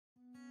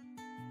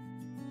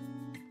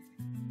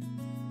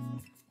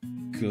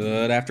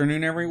Good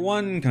afternoon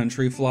everyone,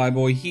 Country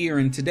Flyboy here,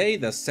 and today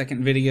the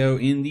second video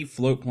in the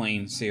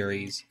Floatplane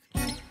series.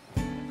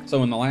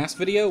 So in the last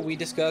video we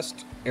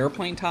discussed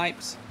airplane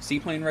types,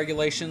 seaplane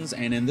regulations,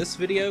 and in this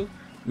video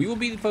we will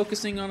be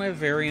focusing on a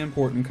very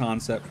important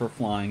concept for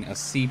flying a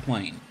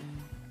seaplane,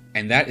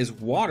 and that is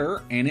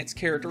water and its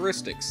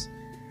characteristics.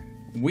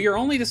 We are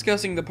only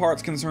discussing the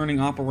parts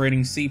concerning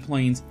operating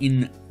seaplanes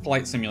in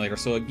Flight Simulator,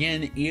 so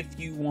again, if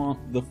you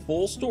want the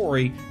full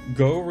story,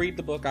 go read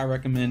the book I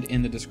recommend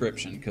in the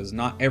description, because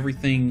not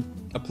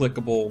everything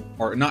applicable,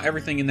 or not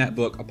everything in that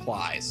book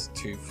applies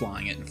to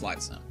flying it in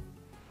Flight Sim.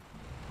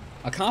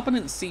 A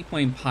competent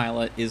seaplane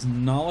pilot is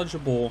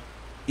knowledgeable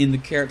in the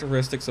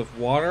characteristics of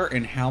water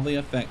and how they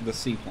affect the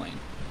seaplane.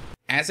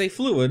 As a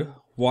fluid,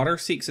 water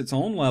seeks its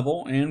own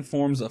level and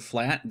forms a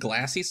flat,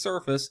 glassy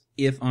surface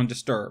if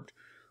undisturbed.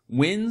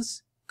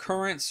 Winds,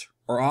 currents,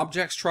 or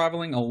objects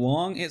traveling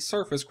along its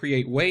surface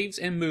create waves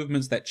and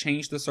movements that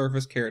change the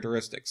surface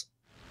characteristics.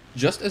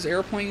 Just as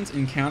airplanes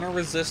encounter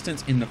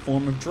resistance in the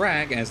form of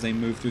drag as they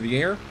move through the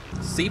air,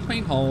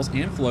 seaplane hulls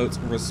and floats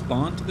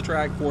respond to the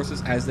drag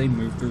forces as they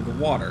move through the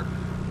water.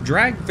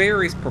 Drag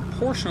varies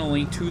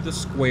proportionally to the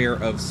square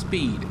of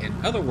speed.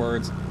 In other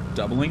words,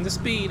 doubling the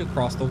speed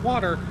across the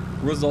water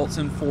results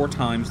in 4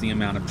 times the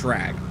amount of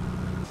drag.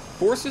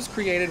 Forces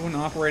created when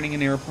operating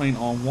an airplane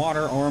on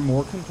water are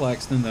more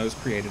complex than those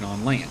created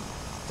on land.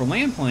 For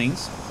land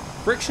planes,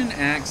 friction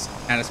acts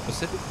at a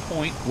specific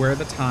point where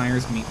the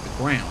tires meet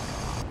the ground.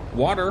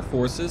 Water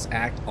forces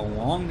act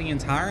along the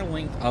entire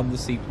length of the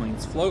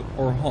seaplane's float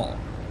or hull.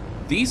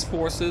 These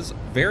forces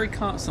vary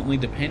constantly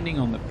depending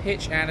on the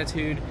pitch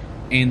attitude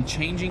and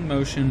changing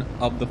motion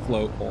of the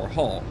float or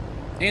hull,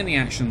 and the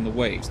action the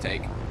waves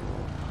take.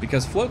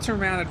 Because floats are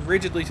mounted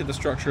rigidly to the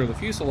structure of the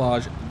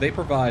fuselage, they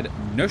provide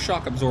no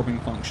shock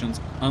absorbing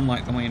functions,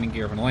 unlike the landing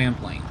gear of a land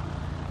plane.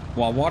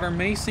 While water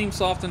may seem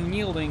soft and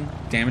yielding,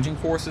 damaging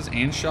forces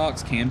and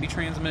shocks can be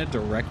transmitted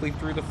directly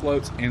through the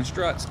floats and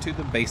struts to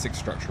the basic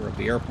structure of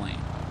the airplane.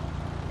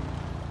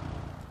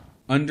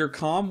 Under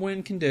calm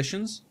wind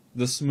conditions,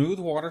 the smooth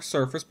water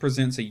surface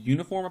presents a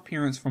uniform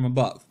appearance from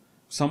above,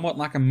 somewhat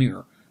like a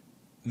mirror.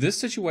 This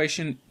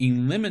situation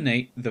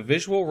eliminates the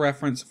visual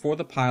reference for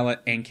the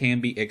pilot and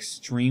can be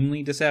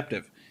extremely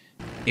deceptive.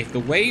 If the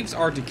waves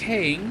are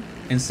decaying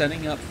and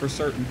setting up for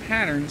certain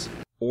patterns,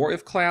 or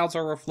if clouds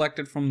are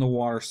reflected from the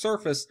water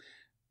surface,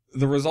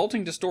 the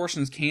resulting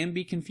distortions can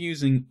be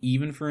confusing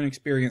even for an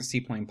experienced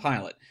seaplane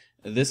pilot.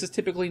 This is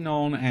typically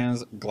known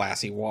as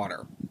glassy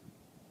water.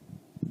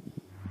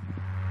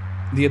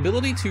 The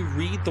ability to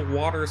read the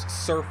water's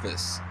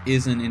surface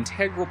is an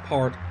integral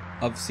part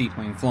of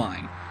seaplane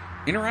flying.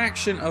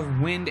 Interaction of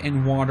wind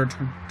and water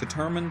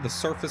determine the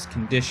surface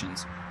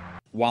conditions,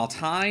 while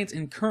tides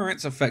and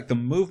currents affect the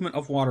movement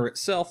of water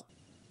itself.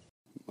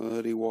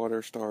 Muddy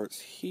water starts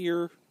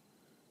here.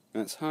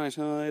 That's high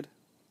tide.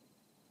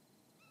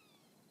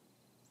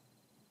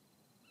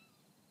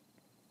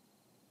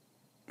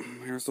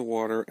 Here's the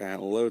water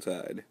at low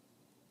tide.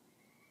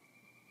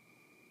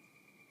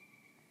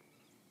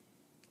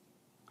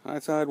 High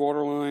tide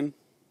waterline.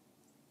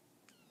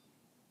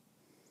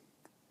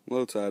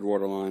 Low tide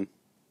waterline.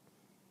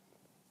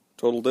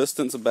 Total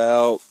distance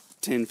about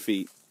 10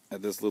 feet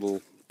at this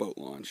little boat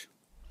launch.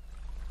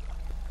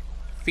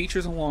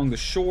 Features along the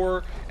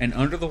shore and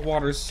under the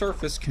water's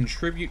surface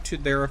contribute to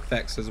their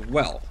effects as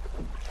well.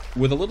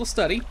 With a little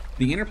study,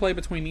 the interplay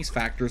between these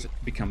factors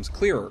becomes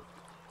clearer.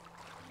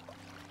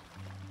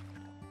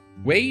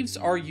 Waves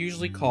are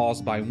usually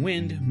caused by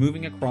wind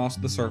moving across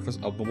the surface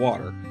of the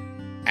water.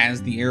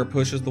 As the air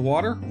pushes the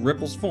water,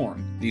 ripples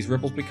form. These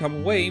ripples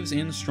become waves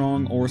in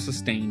strong or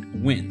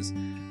sustained winds.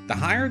 The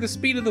higher the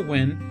speed of the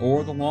wind,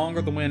 or the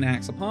longer the wind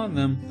acts upon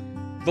them,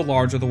 the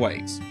larger the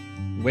waves.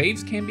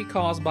 Waves can be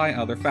caused by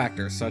other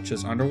factors, such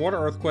as underwater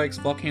earthquakes,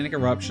 volcanic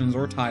eruptions,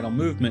 or tidal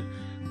movement,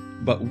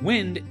 but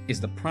wind is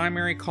the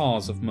primary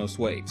cause of most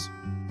waves.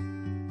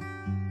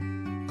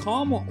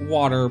 Calm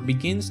water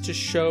begins to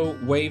show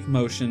wave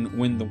motion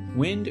when the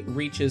wind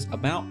reaches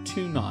about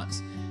 2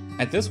 knots.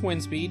 At this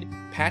wind speed,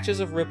 patches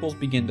of ripples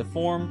begin to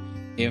form.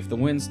 If the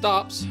wind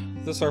stops,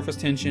 the surface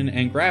tension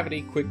and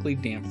gravity quickly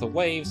damp the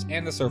waves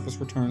and the surface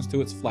returns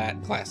to its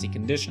flat, glassy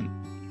condition.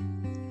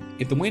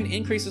 If the wind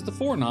increases to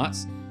 4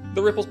 knots,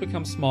 the ripples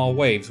become small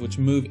waves which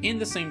move in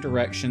the same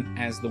direction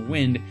as the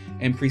wind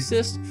and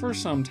persist for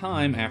some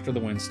time after the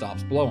wind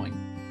stops blowing.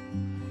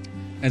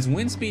 As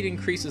wind speed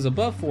increases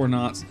above 4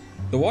 knots,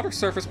 the water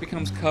surface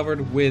becomes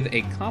covered with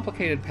a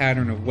complicated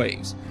pattern of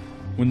waves.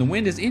 When the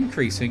wind is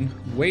increasing,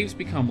 waves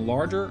become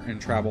larger and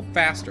travel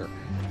faster.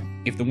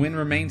 If the wind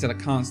remains at a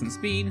constant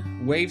speed,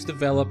 waves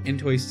develop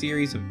into a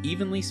series of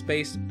evenly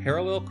spaced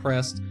parallel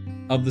crests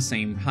of the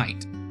same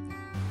height.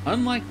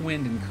 Unlike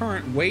wind and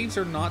current, waves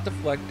are not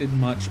deflected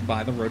much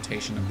by the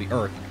rotation of the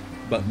Earth,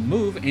 but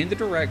move in the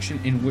direction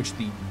in which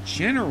the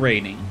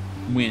generating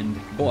wind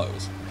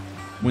blows.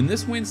 When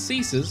this wind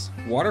ceases,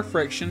 water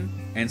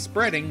friction and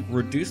spreading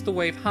reduce the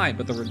wave height,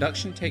 but the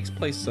reduction takes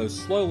place so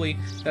slowly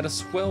that a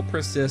swell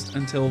persists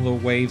until the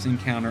waves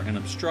encounter an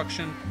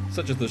obstruction,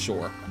 such as the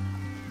shore.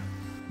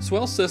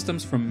 Swell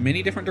systems from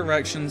many different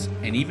directions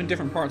and even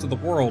different parts of the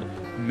world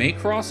may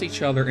cross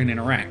each other and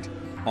interact.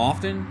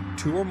 Often,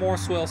 2 or more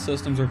swell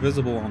systems are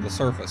visible on the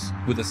surface,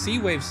 with a sea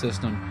wave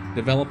system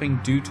developing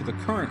due to the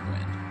current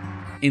wind.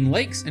 In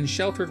lakes and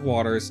sheltered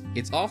waters,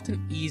 it's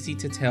often easy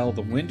to tell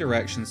the wind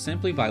direction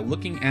simply by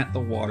looking at the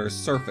water's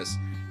surface.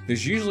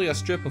 There's usually a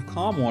strip of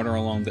calm water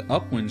along the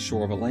upwind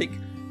shore of a lake,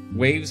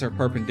 waves are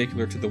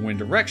perpendicular to the wind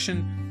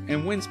direction,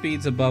 and wind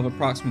speeds above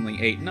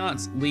approximately 8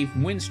 knots leave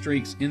wind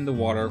streaks in the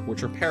water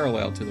which are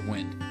parallel to the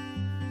wind.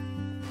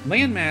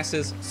 Land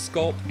masses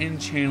sculpt and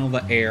channel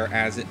the air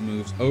as it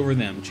moves over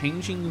them,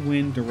 changing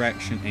wind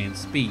direction and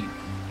speed.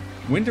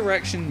 Wind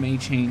direction may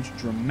change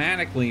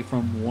dramatically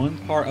from one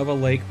part of a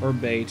lake or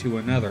bay to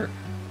another,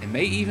 and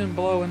may even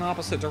blow in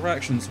opposite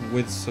directions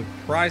with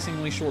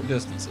surprisingly short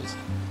distances.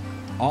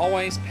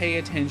 Always pay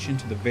attention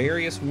to the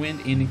various wind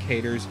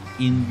indicators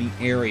in the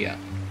area,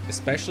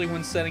 especially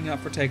when setting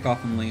up for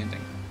takeoff and landing.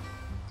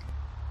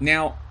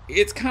 Now,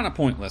 it's kind of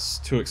pointless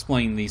to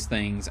explain these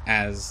things,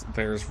 as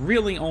there's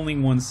really only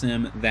one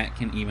sim that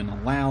can even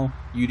allow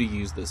you to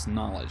use this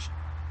knowledge.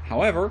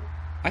 However,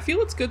 I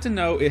feel it's good to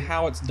know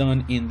how it's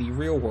done in the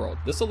real world.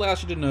 This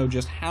allows you to know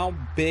just how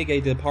big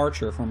a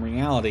departure from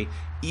reality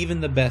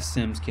even the best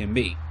sims can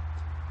be.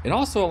 It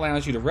also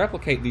allows you to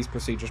replicate these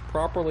procedures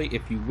properly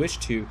if you wish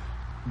to,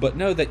 but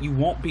know that you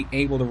won't be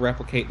able to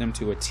replicate them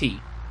to a T.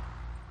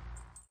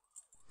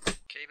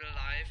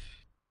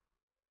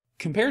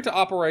 Compared to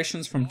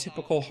operations from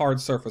typical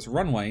hard surface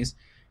runways,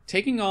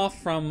 taking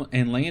off from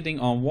and landing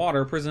on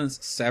water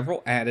presents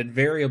several added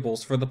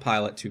variables for the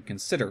pilot to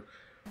consider.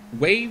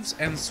 Waves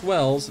and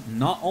swells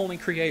not only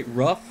create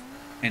rough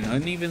and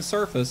uneven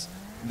surface,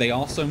 they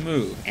also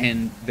move,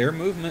 and their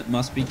movement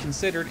must be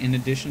considered in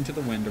addition to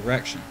the wind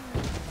direction.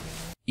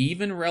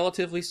 Even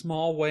relatively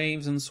small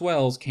waves and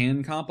swells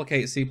can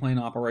complicate seaplane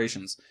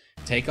operations.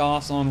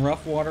 Takeoffs on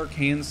rough water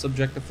can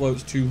subject the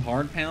floats to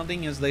hard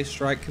pounding as they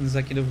strike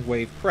consecutive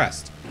wave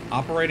crests.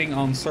 Operating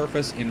on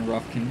surface in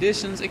rough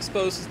conditions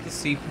exposes the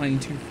seaplane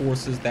to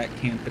forces that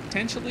can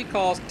potentially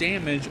cause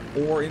damage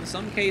or in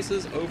some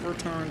cases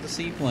overturn the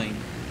seaplane.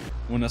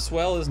 When a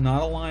swell is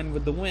not aligned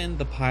with the wind,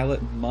 the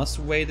pilot must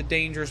weigh the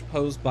dangers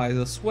posed by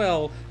the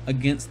swell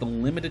against the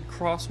limited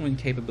crosswind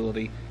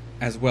capability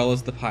as well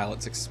as the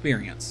pilot's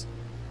experience.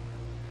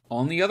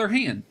 On the other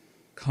hand,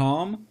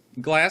 calm,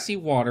 glassy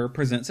water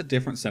presents a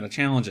different set of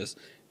challenges.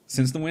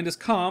 Since the wind is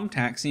calm,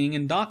 taxiing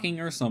and docking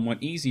are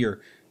somewhat easier,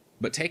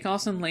 but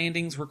takeoffs and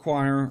landings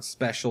require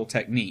special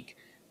technique.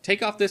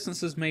 Takeoff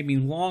distances may be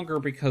longer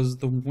because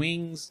the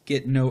wings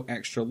get no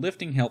extra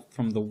lifting help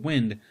from the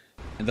wind,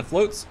 and the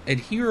floats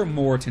adhere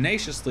more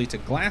tenaciously to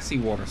glassy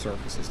water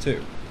surfaces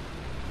too.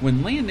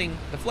 When landing,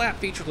 the flat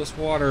featureless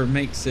water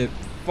makes it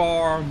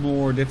far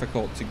more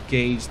difficult to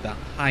gauge the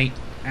height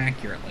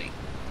accurately,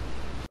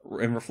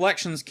 and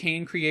reflections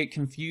can create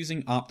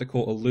confusing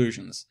optical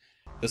illusions.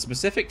 The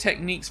specific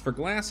techniques for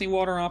glassy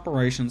water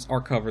operations are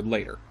covered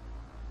later.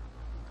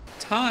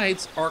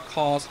 Tides are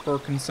cause for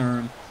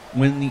concern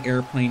when the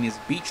airplane is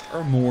beached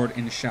or moored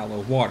in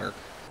shallow water.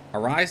 A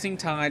rising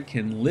tide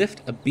can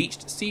lift a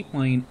beached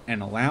seaplane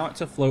and allow it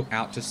to float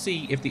out to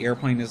sea if the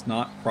airplane is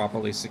not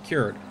properly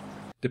secured.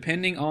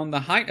 Depending on the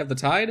height of the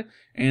tide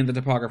and the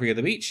topography of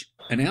the beach,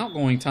 an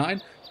outgoing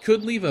tide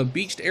could leave a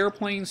beached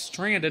airplane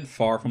stranded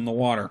far from the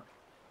water.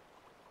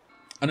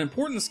 An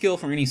important skill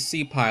for any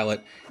sea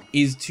pilot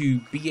is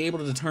to be able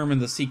to determine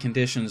the sea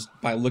conditions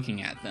by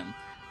looking at them.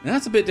 Now,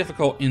 that's a bit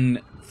difficult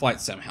in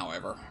Flight Sim,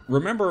 however.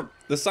 Remember,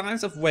 the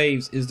size of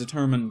waves is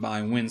determined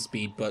by wind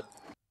speed, but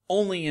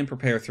only in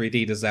Prepare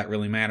 3D does that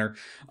really matter.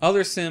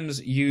 Other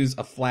sims use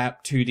a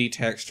flat 2D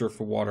texture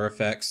for water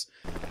effects.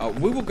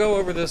 We will go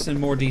over this in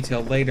more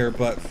detail later,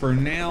 but for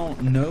now,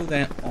 know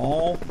that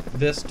all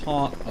this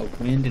talk of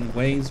wind and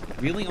waves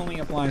really only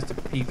applies to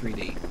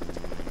P3D.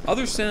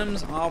 Other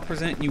sims, I'll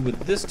present you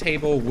with this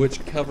table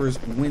which covers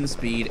wind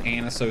speed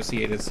and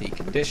associated sea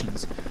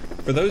conditions.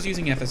 For those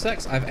using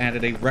FSX, I've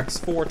added a Rex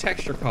 4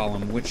 texture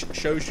column, which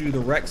shows you the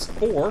Rex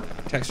 4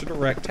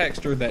 texture-to-rect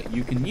texture that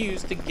you can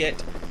use to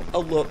get a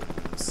look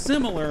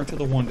similar to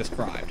the one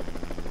described.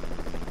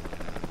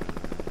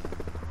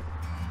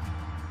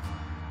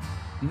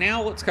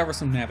 Now let's cover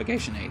some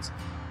navigation aids.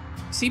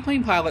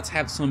 Seaplane pilots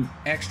have some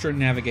extra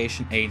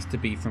navigation aids to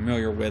be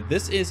familiar with.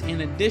 This is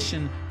in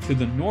addition to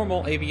the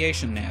normal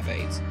aviation nav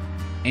aids,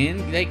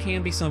 and they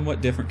can be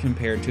somewhat different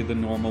compared to the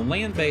normal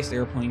land-based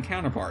airplane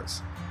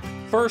counterparts.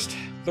 First,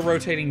 the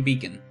rotating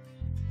beacon.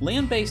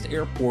 Land-based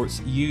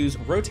airports use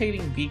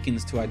rotating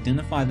beacons to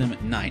identify them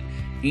at night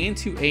and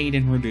to aid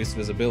in reduced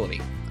visibility.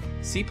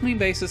 Seaplane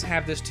bases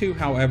have this too,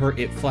 however,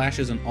 it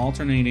flashes an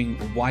alternating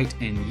white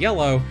and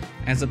yellow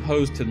as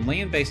opposed to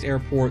land-based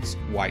airports'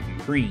 white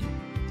and green.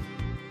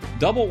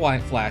 Double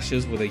white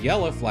flashes with a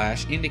yellow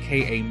flash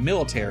indicate a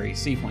military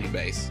seaplane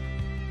base.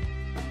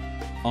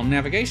 On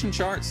navigation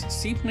charts,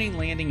 seaplane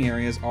landing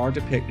areas are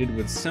depicted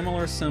with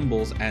similar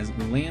symbols as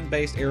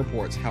land-based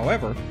airports.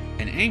 However,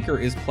 an anchor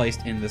is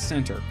placed in the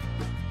center.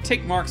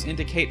 Tick marks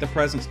indicate the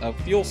presence of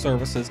fuel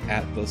services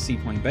at the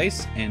seaplane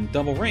base, and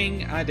double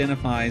ring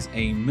identifies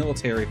a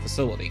military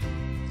facility.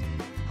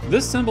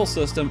 This symbol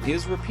system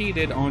is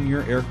repeated on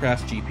your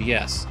aircraft's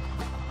GPS.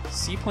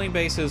 Seaplane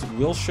bases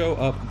will show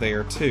up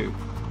there too.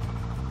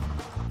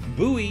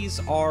 Buoys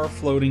are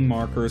floating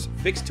markers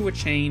fixed to a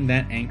chain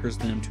that anchors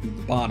them to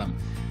the bottom.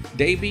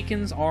 Day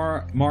beacons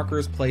are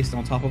markers placed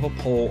on top of a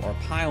pole or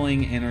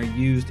piling and are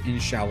used in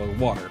shallow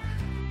water.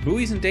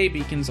 Buoys and day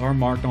beacons are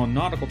marked on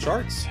nautical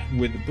charts.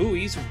 With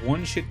buoys,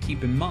 one should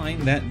keep in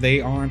mind that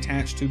they are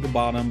attached to the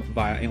bottom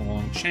via a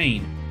long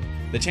chain.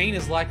 The chain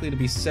is likely to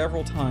be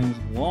several times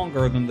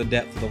longer than the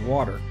depth of the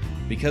water.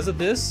 Because of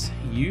this,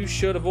 you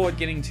should avoid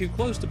getting too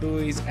close to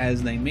buoys,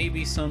 as they may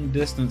be some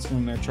distance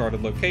from their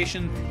charted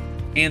location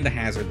and the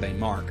hazard they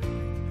mark.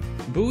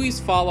 Buoys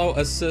follow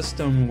a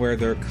system where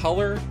their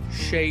color,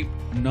 shape,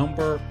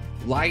 number,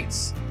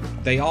 lights,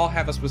 they all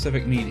have a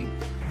specific meaning.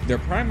 Their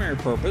primary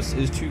purpose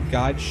is to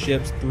guide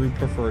ships through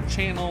preferred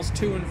channels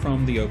to and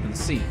from the open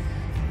sea.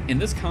 In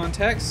this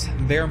context,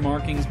 their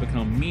markings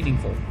become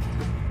meaningful.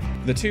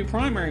 The two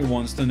primary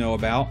ones to know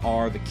about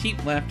are the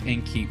keep left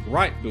and keep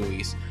right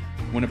buoys.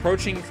 When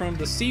approaching from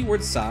the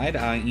seaward side,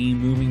 i.e.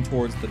 moving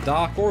towards the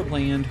dock or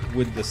land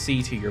with the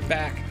sea to your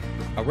back,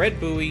 a red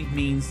buoy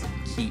means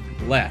keep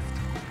left,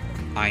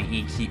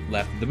 i.e. keep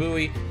left of the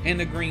buoy,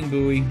 and a green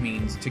buoy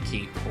means to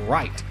keep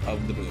right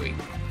of the buoy.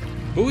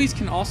 Buoys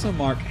can also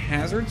mark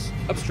hazards,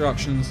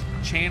 obstructions,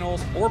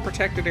 channels, or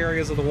protected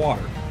areas of the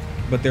water,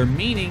 but their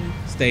meaning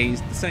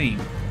stays the same.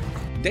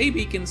 Day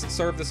beacons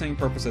serve the same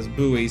purpose as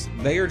buoys,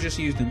 they are just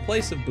used in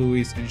place of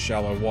buoys in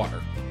shallow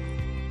water.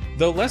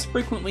 Though less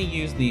frequently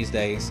used these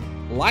days,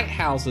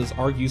 lighthouses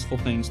are useful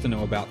things to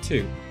know about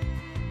too.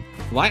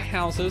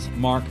 Lighthouses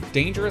mark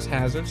dangerous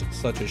hazards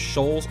such as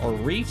shoals or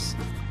reefs,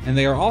 and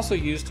they are also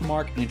used to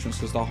mark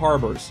entrances to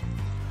harbors.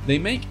 They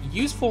make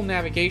useful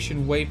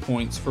navigation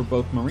waypoints for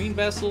both marine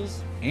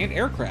vessels and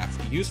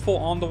aircraft, useful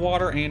on the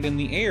water and in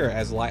the air,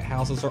 as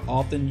lighthouses are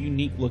often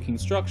unique looking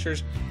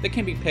structures that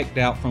can be picked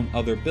out from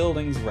other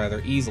buildings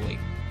rather easily.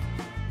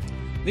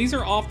 These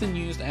are often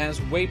used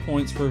as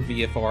waypoints for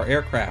VFR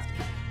aircraft.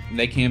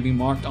 They can be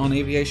marked on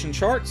aviation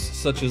charts,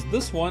 such as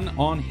this one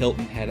on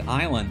Hilton Head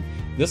Island.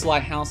 This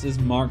lighthouse is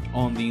marked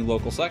on the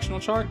local sectional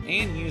chart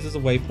and used as a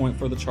waypoint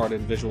for the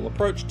charted visual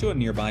approach to a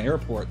nearby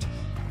airport.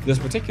 This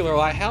particular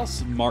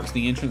lighthouse marks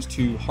the entrance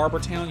to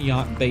Harbortown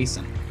Yacht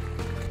Basin.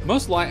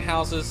 Most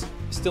lighthouses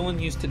still in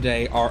use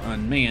today are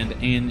unmanned,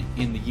 and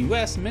in the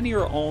US, many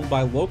are owned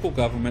by local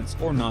governments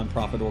or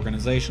nonprofit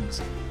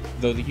organizations,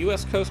 though the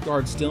US Coast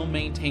Guard still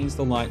maintains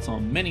the lights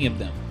on many of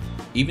them.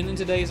 Even in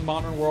today's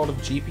modern world of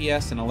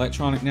GPS and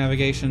electronic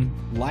navigation,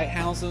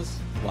 lighthouses,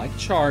 like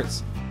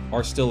charts,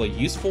 are still a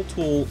useful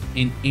tool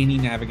in any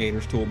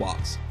navigator's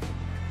toolbox.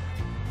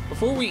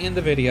 Before we end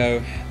the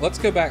video, let's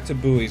go back to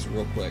buoys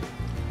real quick.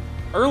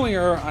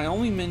 Earlier, I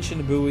only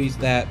mentioned buoys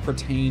that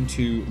pertain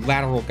to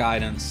lateral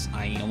guidance,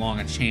 i.e. along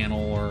a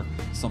channel or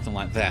something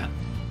like that.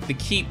 The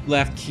keep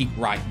left, keep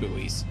right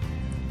buoys.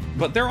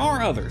 But there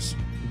are others.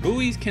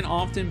 Buoys can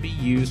often be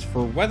used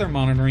for weather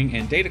monitoring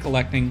and data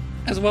collecting,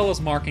 as well as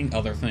marking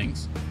other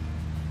things.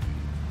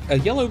 A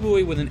yellow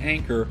buoy with an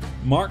anchor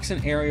marks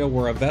an area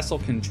where a vessel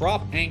can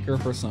drop anchor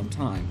for some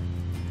time.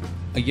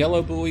 A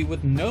yellow buoy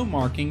with no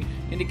marking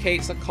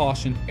indicates a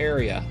caution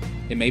area.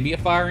 It may be a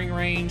firing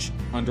range,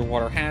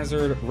 underwater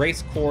hazard,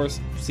 race course,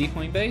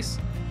 seaplane base,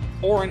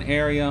 or an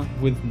area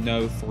with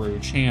no through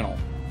channel.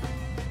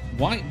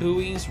 White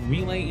buoys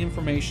relay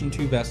information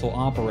to vessel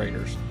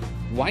operators.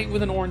 White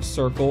with an orange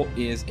circle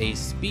is a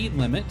speed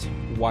limit,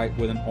 white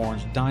with an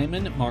orange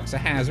diamond marks a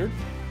hazard,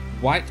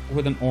 white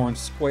with an orange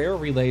square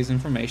relays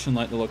information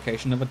like the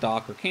location of a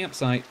dock or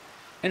campsite,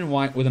 and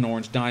white with an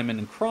orange diamond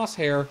and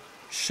crosshair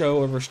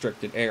show a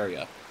restricted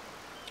area.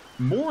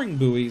 Mooring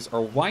buoys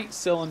are white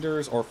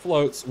cylinders or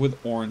floats with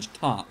orange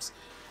tops.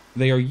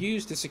 They are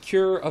used to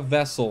secure a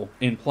vessel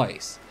in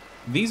place.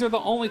 These are the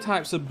only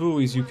types of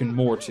buoys you can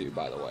moor to,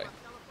 by the way.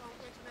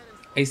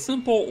 A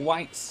simple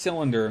white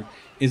cylinder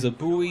is a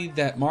buoy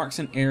that marks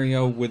an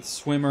area with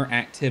swimmer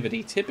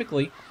activity.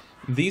 Typically,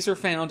 these are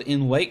found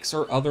in lakes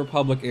or other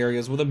public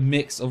areas with a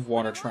mix of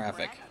water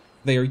traffic.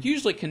 They are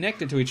usually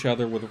connected to each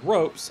other with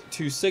ropes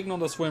to signal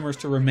the swimmers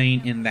to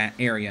remain in that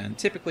area, and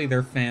typically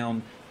they're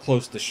found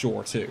close to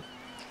shore too.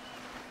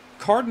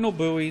 Cardinal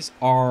buoys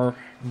are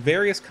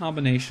various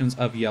combinations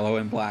of yellow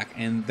and black,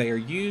 and they are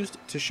used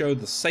to show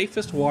the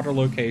safest water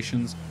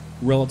locations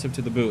relative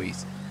to the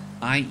buoys,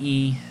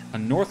 i.e. a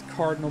north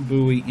cardinal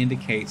buoy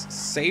indicates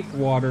safe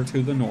water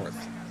to the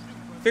north.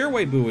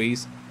 Fairway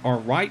buoys are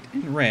white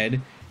and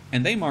red,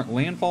 and they mark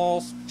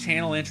landfalls,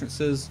 channel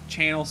entrances,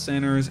 channel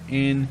centers,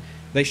 and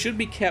they should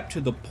be kept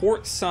to the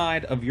port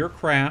side of your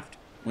craft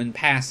when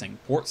passing.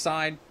 Port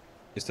side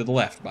is to the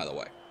left, by the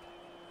way.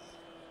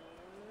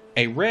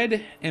 A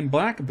red and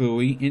black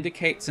buoy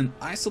indicates an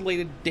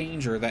isolated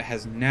danger that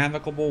has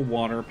navigable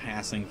water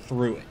passing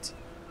through it.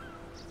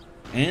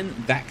 And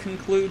that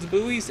concludes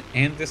buoys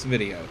and this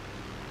video.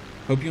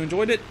 Hope you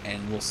enjoyed it,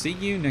 and we'll see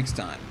you next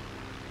time.